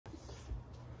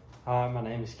Hi, my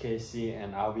name is Casey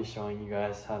and I'll be showing you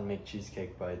guys how to make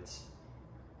cheesecake bites.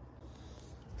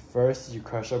 First, you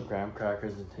crush up graham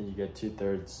crackers until you get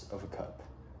 2/3 of a cup.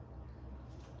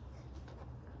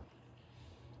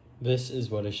 This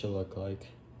is what it should look like.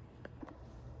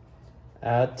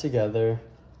 Add together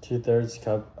 2/3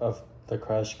 cup of the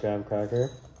crushed graham cracker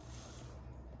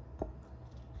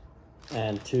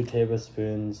and 2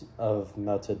 tablespoons of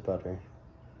melted butter.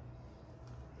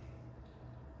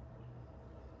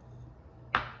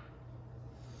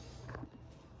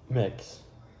 Mix.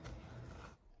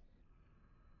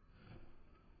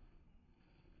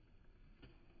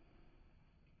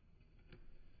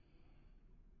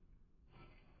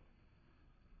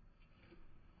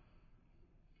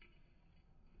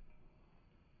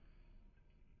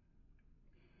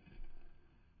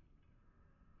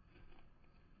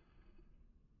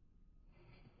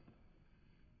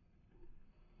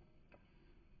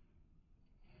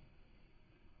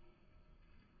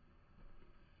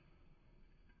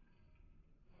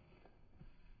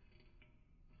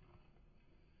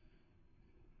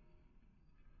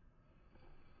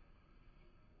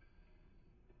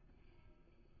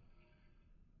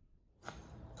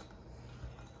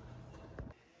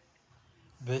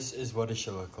 This is what it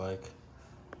should look like.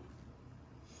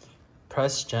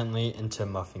 Press gently into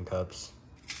muffin cups.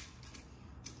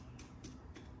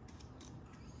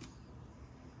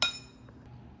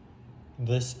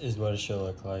 This is what it should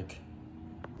look like.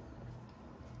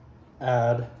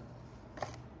 Add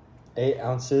 8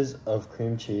 ounces of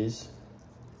cream cheese,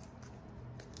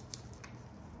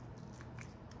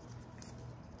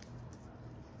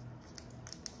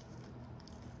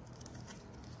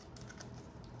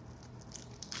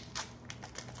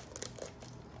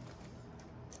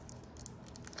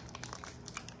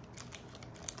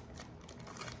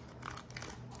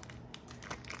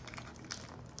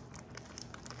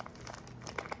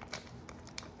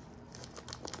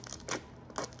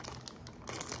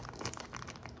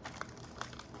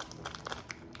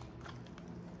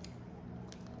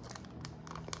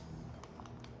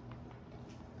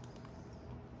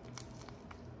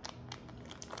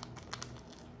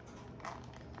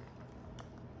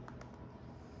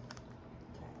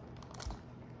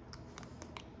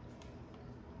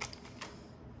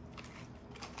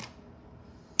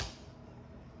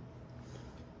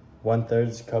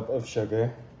 one-third cup of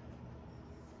sugar,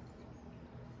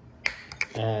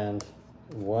 and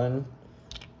 1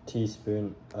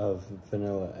 teaspoon of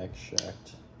vanilla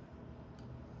extract.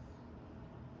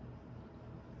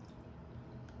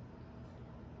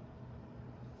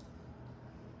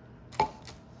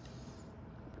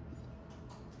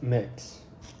 Mix.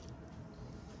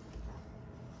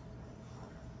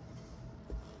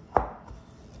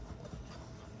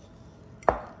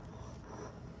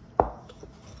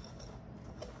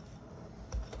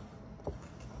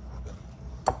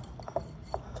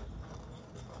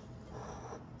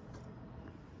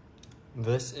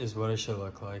 This is what it should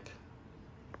look like.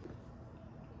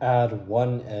 Add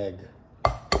 1 egg.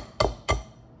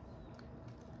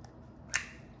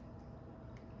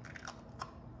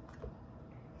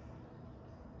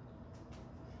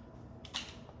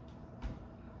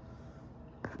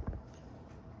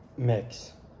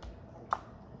 Mix.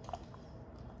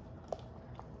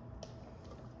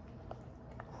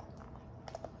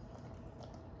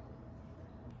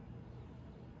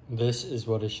 This is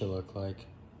what it should look like.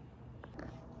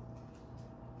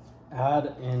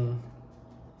 Add in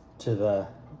to the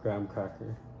graham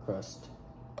cracker crust.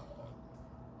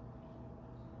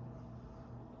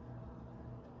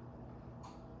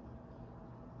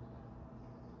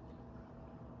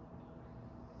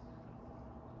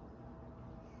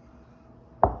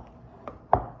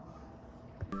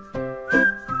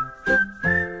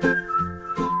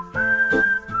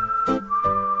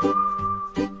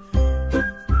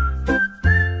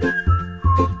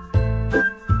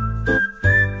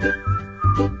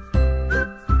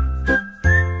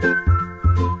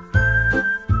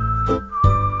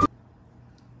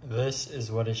 This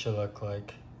is what it should look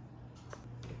like.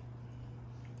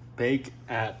 Bake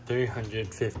at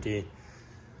 350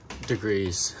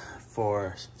 degrees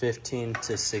for 15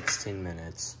 to 16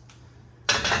 minutes.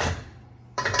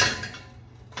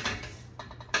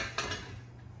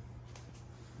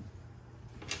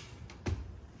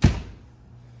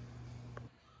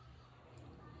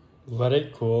 Let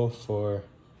it cool for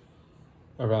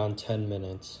around 10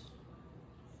 minutes.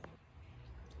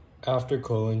 After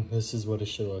cooling, this is what it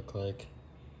should look like.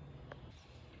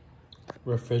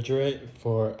 Refrigerate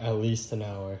for at least an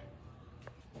hour.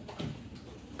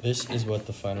 This is what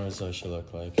the final result should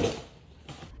look like.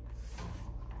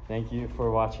 Thank you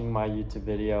for watching my YouTube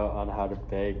video on how to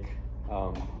bake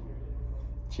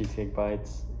cheesecake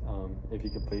bites. If you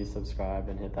could please subscribe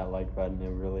and hit that like button, it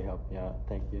would really help me out.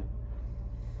 Thank you.